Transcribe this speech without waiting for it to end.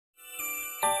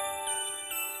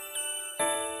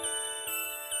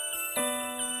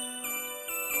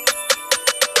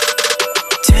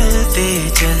चलते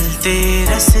चलते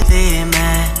रास्ते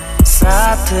में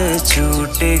साथ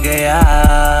छूट गया।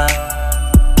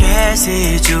 कैसे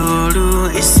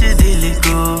जोड़ूं इस दिल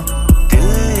को,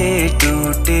 दिल ये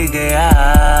टूट गया।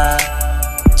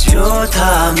 जो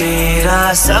था मेरा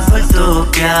सब तो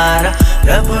प्यारा,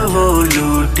 रब वो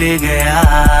लूट गया।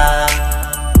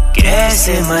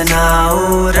 कैसे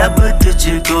मनाऊं रब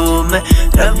तुझको मैं,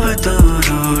 रब तू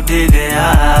रूठ गया।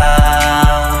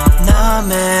 ना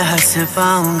मैं हंस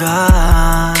पाऊंगा,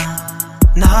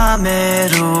 ना मैं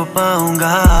रो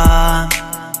पाऊंगा,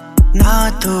 ना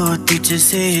तो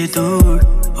तुझसे दूर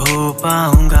हो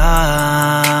पाऊंगा।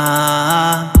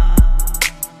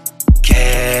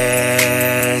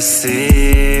 कैसे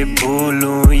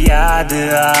भूलूं याद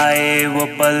आए वो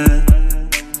पल,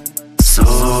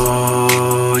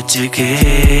 सोच के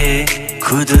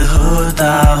खुद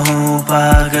होता हूँ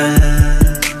पागल।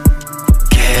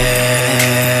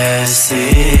 कैसे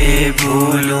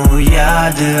भूलूं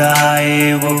याद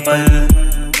आए वो पल,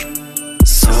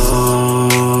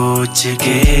 सोच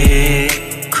के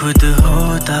खुद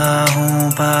होता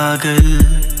हूँ पागल।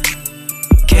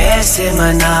 कैसे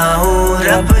मनाऊं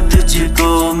रब तुझको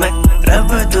मैं, रब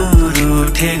तू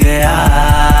रूठ गया।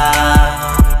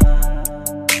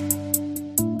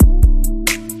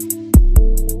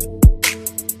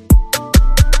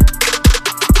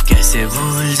 कैसे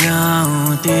भूल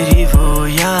जाऊं तेरी वो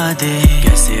यादें,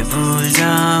 कैसे भूल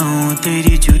जाऊं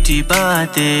तेरी झूठी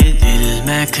बातें। दिल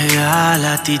में ख्याल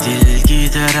आती दिल की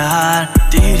दरार,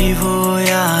 तेरी वो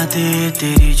यादें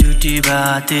तेरी झूठी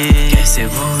बातें। कैसे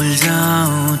भूल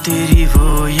जाऊं तेरी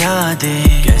वो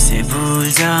यादें, कैसे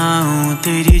भूल जाऊं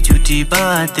तेरी झूठी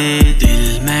बातें।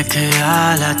 दिल में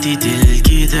ख्याल आती दिल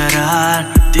की दरार,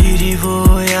 तेरी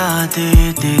वो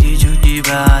यादें तेरी झूठी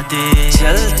बातें।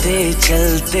 चलते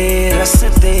चलते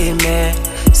रास्ते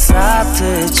में साथ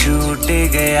छूट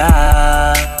गया।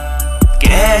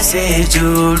 कैसे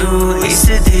जोड़ूं इस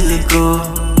दिल को,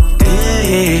 दिल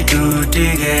ये टूट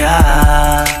गया।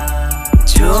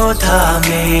 जो था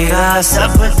मेरा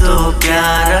सब तो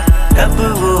प्यारा, रब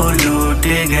वो लूट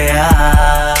गया।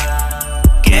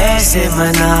 कैसे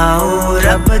मनाऊं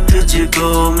रब तुझको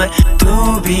मैं, तू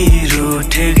भी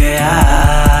रूठ गया।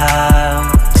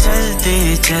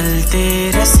 चलते चलते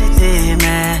रास्ते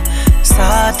में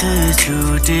साथ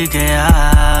छूट गया।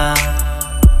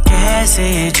 कैसे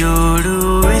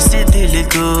जोड़ूं इस दिल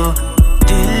को,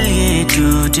 दिल ये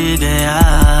टूट गया।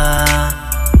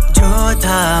 जो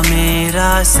था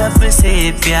मेरा सबसे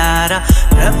प्यारा,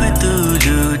 रब तू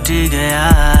लूट गया।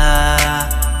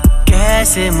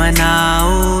 कैसे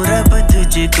मनाऊं रब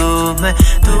तुझको मैं,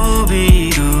 तू भी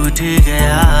रूठ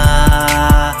गया।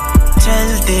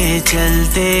 चलते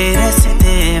चलते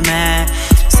रास्ते में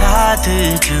साथ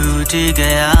छूट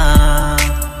गया।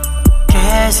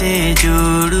 कैसे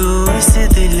जोड़ूं इस